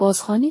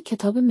بازخوانی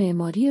کتاب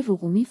معماری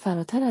رومی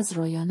فراتر از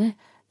رایانه،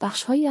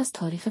 بخش‌هایی از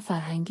تاریخ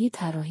فرهنگی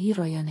طراحی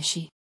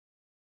رایانشی.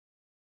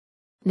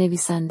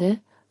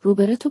 نویسنده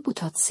روبرتو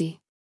بوتاتسی.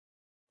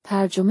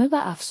 ترجمه و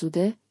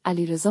افزوده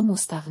علیرضا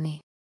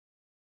مستغنی.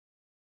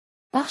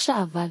 بخش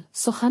اول،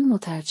 سخن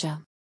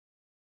مترجم.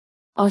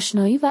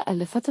 آشنایی و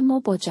الفت ما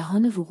با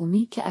جهان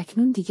رومی که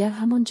اکنون دیگر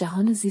همان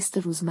جهان زیست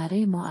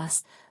روزمره ما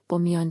است، با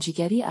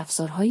میانجیگری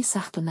افزارهایی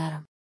سخت و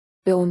نرم،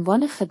 به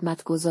عنوان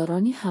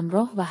خدمتگزارانی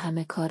همراه و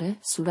همه کاره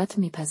صورت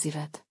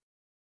می‌پذیرد.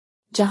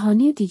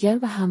 جهانی دیگر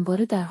و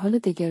همواره در حال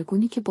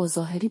دگرگونی که با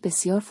ظاهری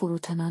بسیار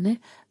فروتنانه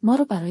ما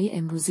را برای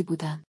امروزی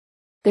بودند.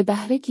 به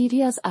بهره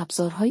گیری از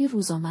ابزارهای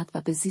روزآمد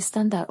و به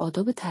زیستن در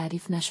آداب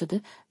تعریف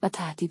نشده و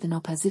تهدید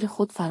ناپذیر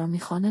خود فرا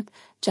می‌خواند،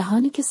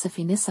 جهانی که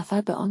سفینه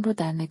سفر به آن را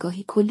در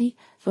نگاهی کلی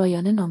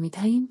رایانه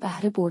نامیده‌ایم.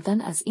 بهره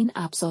بردن از این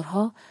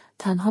ابزارها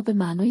تنها به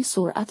معنای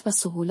سرعت و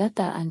سهولت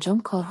در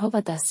انجام کارها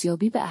و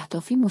دستیابی به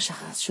اهدافی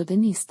مشخص شده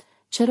نیست،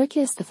 چرا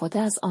که استفاده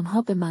از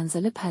آنها به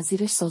منزله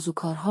پذیرش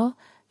سازوکارها،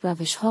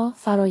 روش‌ها،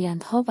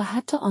 فرایندها و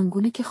حتی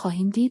آنگونه که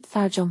خواهیم دید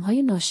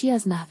فرجام‌های ناشی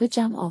از نحوه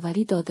جمع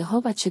آوری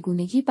داده‌ها و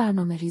چگونگی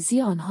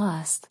برنامه‌ریزی آنها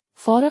است،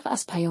 فارغ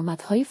از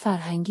پیامدهای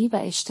فرهنگی و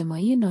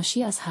اجتماعی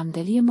ناشی از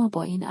همدلی ما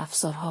با این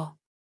افزارها.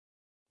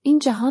 این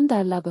جهان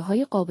در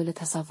لبه‌های قابل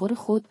تصور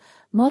خود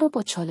ما را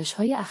با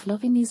چالش‌های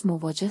اخلاقی نیز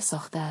مواجه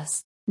ساخته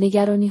است.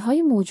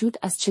 نگرانی‌های موجود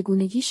از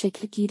چگونگی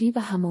شکل گیری و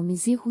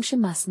هم‌آمیزی هوش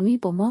مصنوعی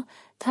با ما،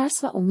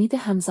 ترس و امید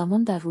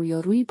همزمان در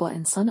رویارویی با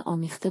انسان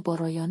آمیخته با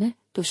رایانه،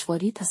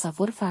 دشواری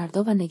تصور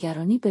فردا و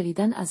نگرانی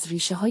بریدن از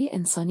ریشه‌های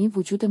انسانی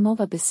وجود ما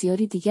و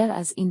بسیاری دیگر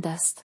از این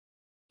دست.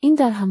 این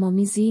در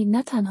هم‌آمیزی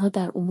نه تنها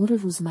در امور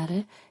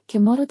روزمره که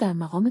ما را در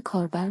مقام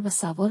کاربر و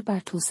سوار بر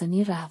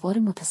توسنی رهوار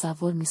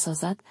متصور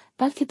می‌سازد،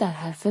 بلکه در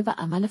حرفه و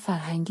عمل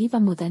فرهنگی و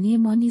مدنی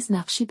ما نیز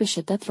نقشی به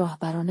شدت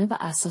راهبرانه و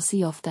اساسی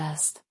یافته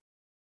است.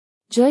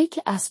 جایی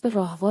که اسب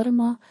راهوار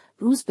ما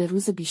روز به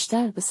روز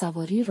بیشتر به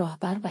سواری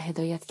راهبر و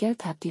هدایتگر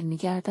تبدیل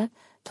می‌گردد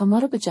تا ما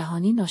را به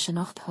جهانی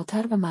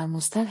ناشناخته‌تر و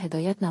مرموزتر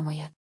هدایت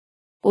نماید.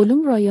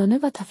 علوم رایانه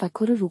و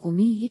تفکر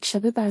رومی یک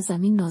شبه بر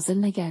زمین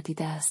نازل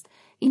نگردیده است.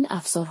 این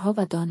افزارها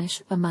و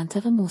دانش و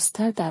منطق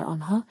مستر در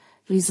آنها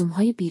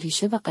ریزوم‌های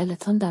بیریشه و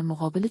غلطان در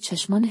مقابل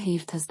چشمان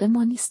حیرت‌زده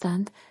ما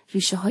نیستند.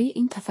 ریشه‌های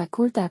این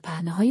تفکر در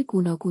پهنه‌های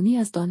گوناگونی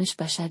از دانش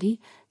بشری،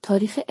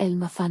 تاریخ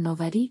علم و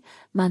فناوری،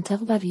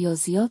 منطق و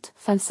ریاضیات،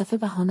 فلسفه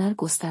و هنر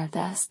گسترده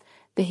است.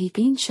 به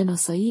یقین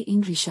شناسایی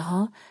این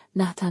ریشه‌ها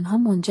نه تنها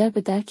منجر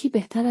به درکی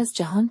بهتر از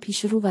جهان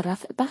پیشرو و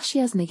رفع بخشی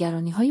از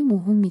نگرانی‌های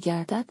موهوم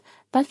می‌گردد،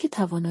 بلکه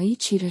توانایی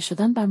چیره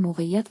شدن بر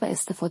موقعیت و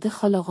استفاده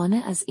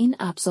خلاقانه از این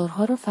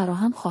ابزارها را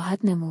فراهم خواهد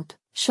نمود.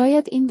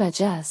 شاید این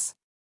وجه است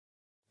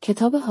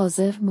کتاب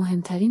حاضر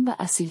مهمترین و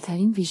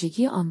اصیلترین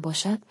ویژگی آن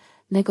باشد.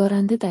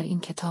 نگارنده در این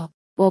کتاب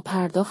با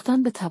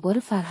پرداختن به تبار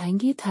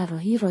فرهنگی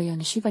طراحی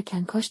رایانشی و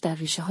کنکاش در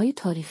ریشه‌های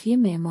تاریخی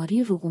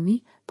معماری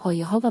رومی،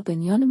 پایه‌ها و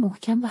بنیان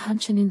محکم و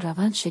همچنین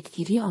روند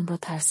شکل‌گیری آن را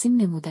ترسیم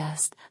نموده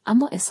است.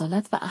 اما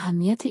اصالت و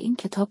اهمیت این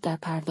کتاب در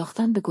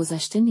پرداختن به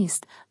گذشته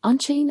نیست،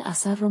 آنچه این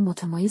اثر را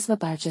متمایز و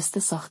برجسته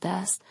ساخته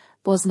است.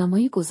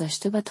 بازنمای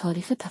گذشته و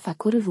تاریخ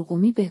تفکر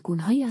رومی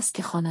بهگونهایی است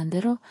که خواننده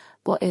را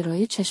با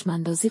ارائه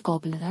چشماندازی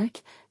قابل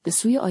درک به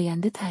سوی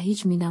آینده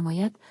تهییج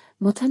می‌نماید.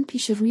 متن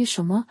پیش روی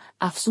شما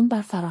افزون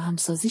بر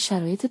فراهمسازی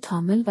شرایط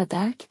تامل و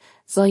درک،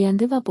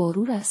 زاینده و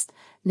بارور است.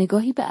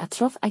 نگاهی به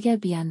اطراف اگر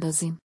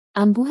بیاندازیم،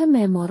 انبوه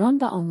معماران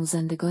و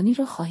آموزندگانی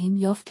را خواهیم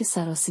یافت که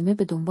سراسیمه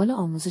به دنبال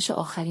آموزش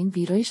آخرین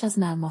ویرایش از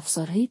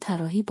نرم‌افزارهای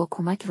طراحی با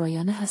کمک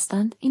رایانه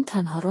هستند. این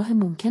تنها راه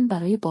ممکن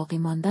برای باقی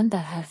ماندن در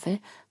حرفه،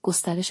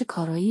 گسترش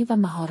کارایی و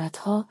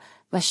مهارت‌ها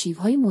و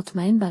شیوه‌های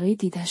مطمئن برای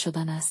دیده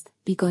شدن است.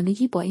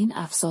 بیگانگی با این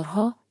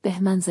افزارها به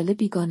منزله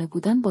بیگانه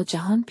بودن با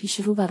جهان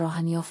پیشرو و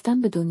راه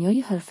یافتن به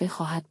دنیای حرفه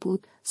خواهد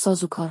بود.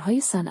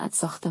 سازوکارهای صنعت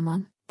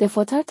ساختمان،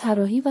 دفاتر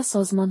طراحی و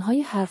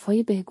سازمان‌های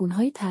حرفهای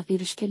بهگون‌های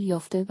تغییرشکل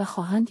یافته و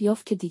خواهند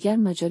یافت که دیگر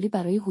مجالی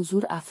برای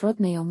حضور افراد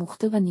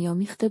نیاموخته و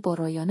نیامیخته با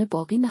رایانه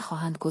باقی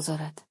نخواهند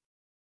گذارد.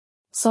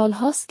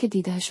 سالهاست که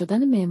دیده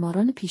شدن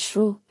معماران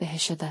پیشرو به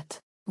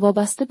شدت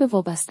وابسته به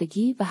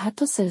وابستگی و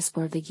حتی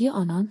سرسپردگی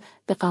آنان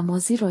به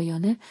غمازی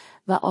رایانه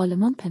و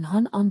عالمان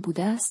پنهان آن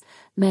بوده است.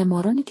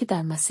 معمارانی که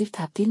در مسیر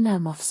تبدیل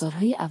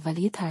نرم‌افزارهای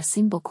اولیه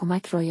ترسیم با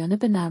کمک رایانه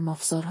به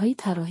نرم‌افزارهای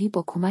طراحی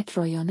با کمک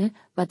رایانه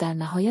و در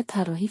نهایت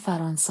طراحی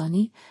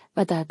فرانسانی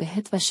و در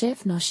بهت و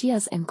شعف ناشی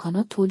از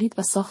امکانات تولید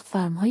و ساخت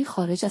فرم‌های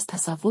خارج از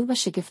تصور و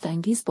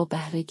شگفت‌انگیز با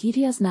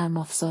بهره‌گیری از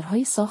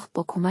نرم‌افزارهای ساخت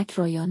با کمک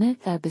رایانه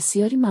در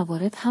بسیاری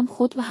موارد هم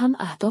خود و هم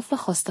اهداف و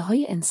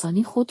خواسته‌های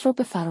انسانی خود را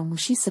به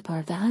فراموشی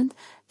سپرده‌اند.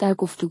 در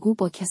گفتگو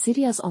با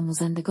کثیری از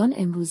آموزندگان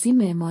امروزی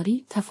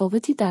معماری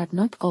تفاوتی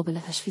دردناک قابل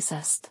تشخیص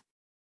است.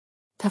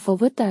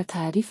 تفاوت در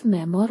تعریف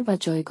معمار و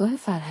جایگاه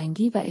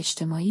فرهنگی و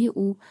اجتماعی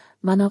او،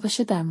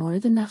 مناقشه در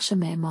مورد نقش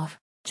معمار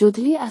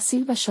جدلی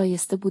اصیل و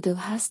شایسته بوده و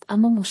هست،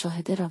 اما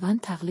مشاهده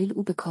روند تقلیل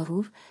او به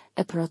کارور،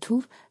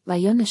 امپراتور و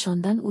یا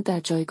نشاندن او در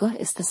جایگاه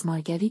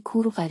استثمارگری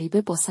کور و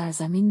غریبه با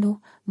سرزمین نو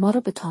ما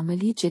را به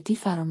تاملی جدی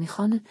فرا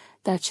می‌خواند.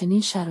 در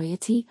چنین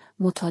شرایطی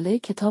مطالعه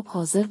کتاب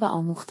حاضر و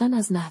آموختن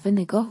از نحوه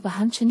نگاه و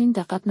همچنین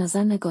دقت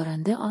نظر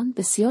نگارنده آن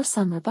بسیار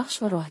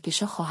ثمربخش و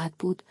راهگشا خواهد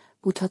بود.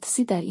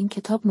 بوتاتسی در این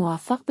کتاب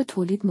موفق به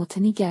تولید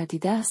متنی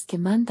گردیده است که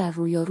من در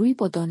رویارویی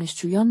با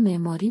دانشجویان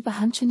معماری و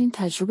همچنین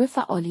تجربه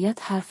فعالیت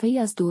حرفه‌ای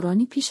از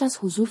دورانی پیش از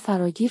حضور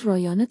فراگیر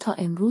رایانه تا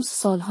امروز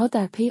سالها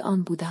در پی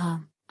آن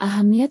بوده‌ام.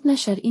 اهمیت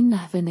نشر این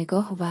نحوه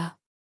نگاه و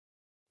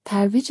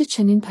ترویج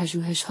چنین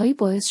پژوهش‌هایی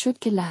باعث شد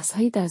که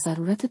لحظه‌ای در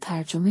ضرورت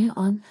ترجمه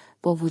آن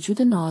با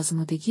وجود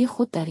ناآزمودگی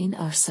خود در این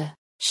عرصه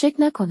شک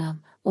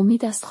نکنم.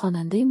 امید است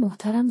خواننده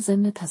محترم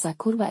ضمن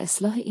تذکر و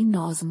اصلاح این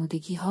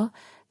ناآزمودگی‌ها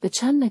به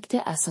چند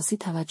نکته اساسی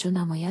توجه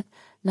نماید.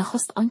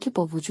 نخست آنکه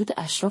با وجود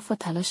اشراف و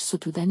تلاش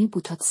ستودنی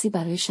بوتاتسی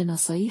برای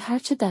شناسایی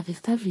هرچه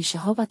دقیق‌تر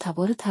ریشه‌ها و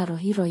تبار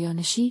طراحی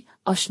رایانشی،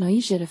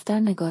 آشنایی ژرف‌تر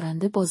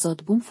نگارنده با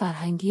زادبوم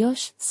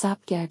فرهنگیاش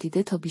ثبت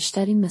گردیده تا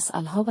بیشترین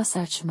مسائل‌ها و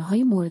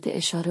سرچشمه‌های مورد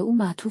اشاره او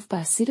معطوف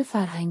بر سیر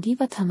فرهنگی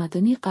و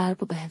تمدنی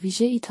غرب به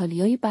ویژه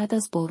ایتالیای بعد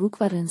از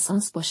باروک و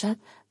رنسانس باشد.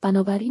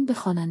 بنابراین به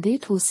خواننده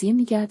توصیه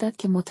می‌گردد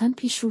که متن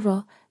پیشرو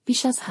را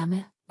بیش از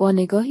همه با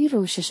نگاهی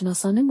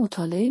روششناسانه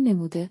مطالعه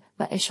نموده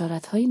و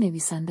اشارت‌های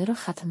نویسنده را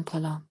ختم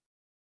کلام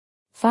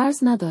فرض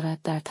ندارد.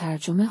 در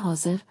ترجمه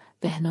حاضر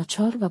به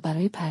ناچار و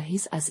برای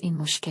پرهیز از این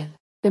مشکل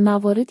به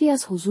مواردی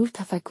از حضور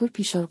تفکر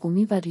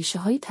پیشارگومی و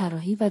ریشه‌های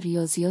طراحی و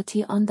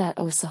ریاضیاتی آن در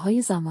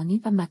عرصه‌های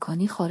زمانی و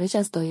مکانی خارج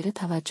از دایره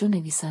توجه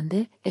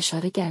نویسنده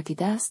اشاره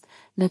گردیده است.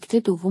 نکته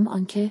دوم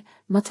آنکه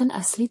متن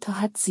اصلی تا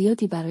حد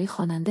زیادی برای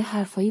خواننده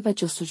حرفه‌ای و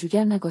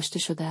جستجوگر نگاشته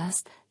شده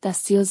است.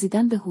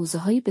 دستیازیدن به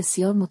حوزه‌های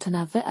بسیار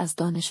متنوع از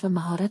دانش و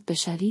مهارت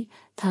بشری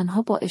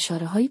تنها با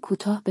اشاره‌های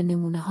کوتاه به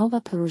نمونه‌ها و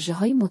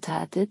پروژه‌های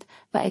متعدد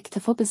و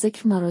اکتفا به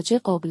ذکر مراجع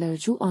قابل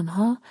رجوع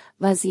آنها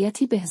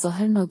وضعیتی به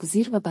ظاهر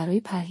ناگزیر و برای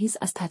پرهیز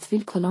از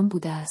تطویل کلام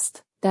بوده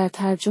است. در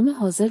ترجمه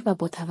حاضر و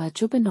با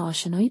توجه به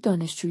ناآشنایی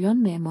دانشجویان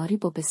معماری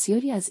با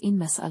بسیاری از این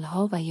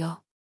مسائل‌ها و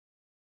یا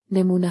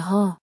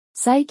نمونه‌ها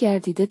سعی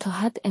گردیده تا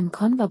حد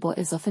امکان و با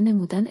اضافه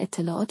نمودن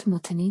اطلاعات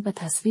متنی و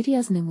تصویری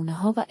از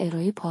نمونه‌ها و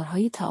ارائه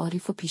پارهای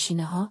تعاریف و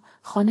پیشینه‌ها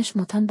خوانش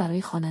متن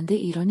برای خواننده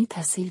ایرانی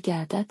تسهیل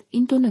گردد.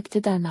 این دو نکته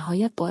در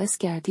نهایت باعث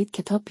گردید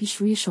کتاب پیش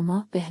روی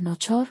شما به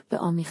ناچار به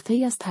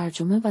آمیخته‌ای از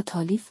ترجمه و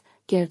تالیف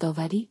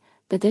گردآوری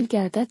به دل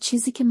گردد.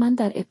 چیزی که من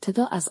در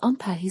ابتدا از آن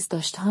پرهیز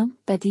داشتم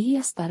بدیهی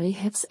است. برای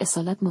حفظ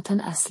اصالت متن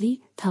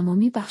اصلی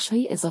تمامی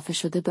بخش‌های اضافه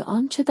شده به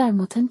آن چه در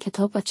متن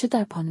کتاب و چه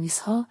در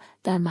پانویس‌ها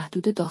در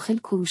محدود داخل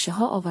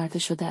کروشه‌ها آورده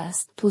شده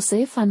است.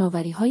 توسعه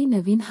فناوری‌های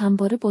نوین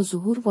همواره با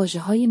ظهور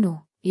واژه‌های نو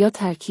یا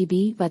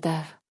ترکیبی و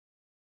در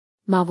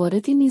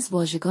مواردی نیز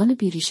واژگان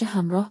بیریشه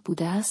همراه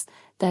بوده است.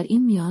 در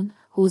این میان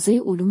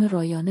حوزه علوم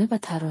رایانه و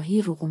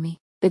طراحی رقومی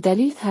به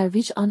دلیل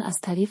ترویج آن از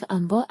طریق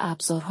انواع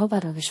ابزارها و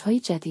روش‌های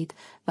جدید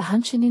و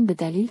همچنین به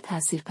دلیل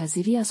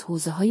تأثیرپذیری از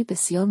حوزه‌های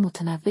بسیار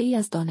متنوعی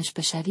از دانش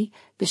بشری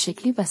به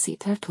شکلی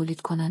وسیع‌تر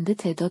تولید کننده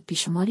تعداد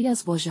بیشماری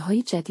از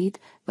واژه‌های جدید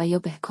و یا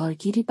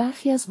بهکارگیری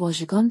برخی از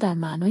واژگان در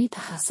معنای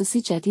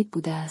تخصصی جدید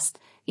بوده است.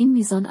 این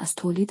میزان از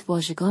تولید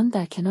واژگان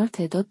در کنار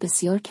تعداد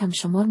بسیار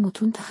کمشمار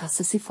متون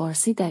تخصصی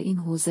فارسی در این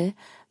حوزه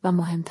و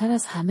مهمتر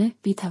از همه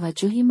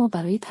بی‌توجهی ما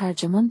برای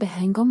ترجمان به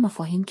هنگام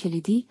مفاهیم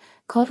کلیدی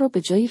کار را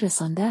به جایی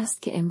رسانده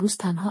است که امروز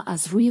تنها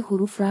از روی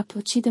حروف ربط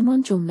و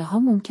چیدمان جمله‌ها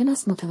ممکن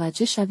است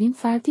متوجه شویم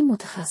فردی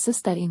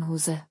متخصص در این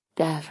حوزه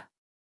در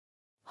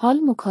حال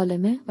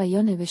مکالمه و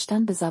یا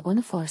نوشتن به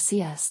زبان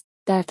فارسی است.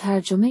 در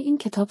ترجمه این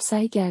کتاب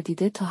سعی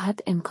گردیده تا حد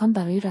امکان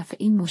برای رفع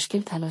این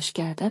مشکل تلاش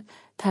گردد.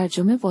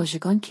 ترجمه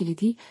واژگان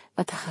کلیدی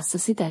و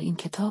تخصصی در این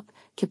کتاب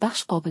که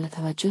بخش قابل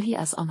توجهی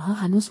از آنها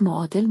هنوز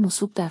معادل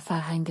مسوب در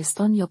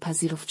فرهنگستان یا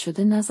پذیرفت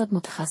شده نزد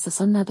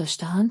متخصصان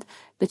نداشته‌اند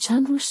به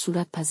چند روش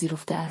صورت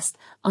پذیرفته است.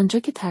 آنجا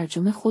که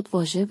ترجمه خود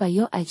واژه و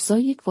یا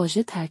اجزای یک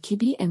واژه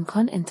ترکیبی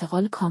امکان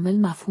انتقال کامل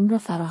مفهوم را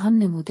فراهم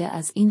نموده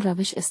از این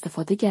روش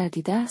استفاده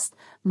گردیده است.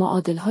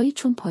 معادل‌هایی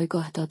چون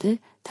پایگاه داده،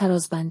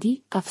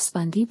 ترازبندی،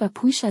 قفسبندی و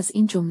پویش از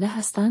این جمله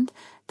هستند.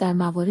 در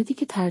مواردی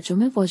که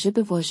ترجمه واژه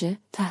به واژه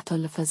تحت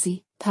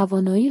لفظی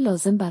توانایی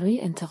لازم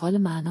برای انتقال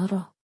معنا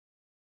را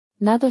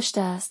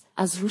نداشته است،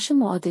 از روش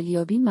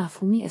معادلیابی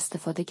مفهومی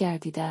استفاده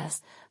گردیده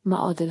است.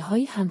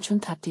 معادل‌هایی همچون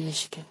تبدیل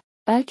شکل،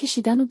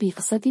 برکشیدن و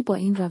بیقصدی با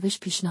این روش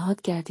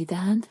پیشنهاد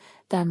گردیده‌اند.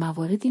 در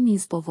مواردی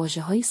نیز با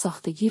واژه‌های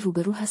ساختگی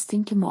روبرو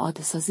هستیم که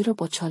معادله‌سازی را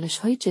با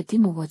چالش‌های جدی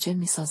مواجه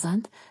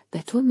می‌سازند.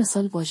 به طور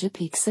مثال واژه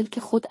پیکسل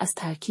که خود از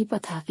ترکیب و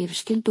تغییر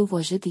شکل دو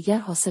واژه دیگر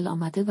حاصل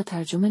آمده و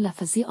ترجمه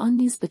لفظی آن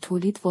نیز به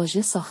تولید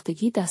واژه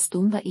ساختگی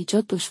دستوم و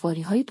ایجاد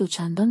دشواری‌های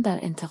دوچندان در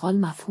انتقال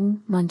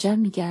مفهوم منجر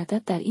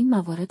می‌گردد. در این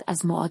موارد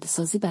از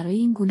معادله‌سازی برای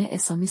این گونه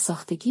اسامی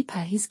ساختگی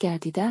پرهیز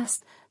گردیده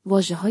است.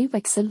 واژه‌های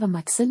وکسل و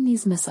مکسل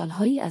نیز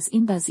مثال‌هایی از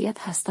این وضعیت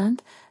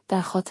هستند.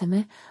 در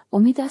خاتمه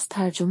امید است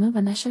ترجمه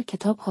و نشر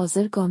کتاب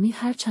حاضر گامی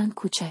هرچند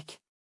کوچک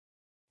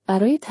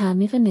برای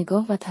تعمیق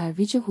نگاه و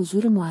ترویج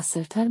حضور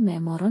مؤثرتر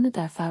معماران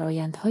در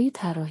فرآیندهای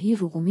طراحی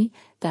رقومی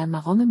در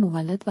مقام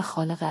مولد و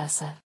خالق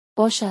اثر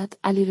باشد.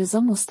 علیرضا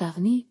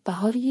مستغنی،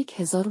 بهار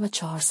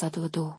 1402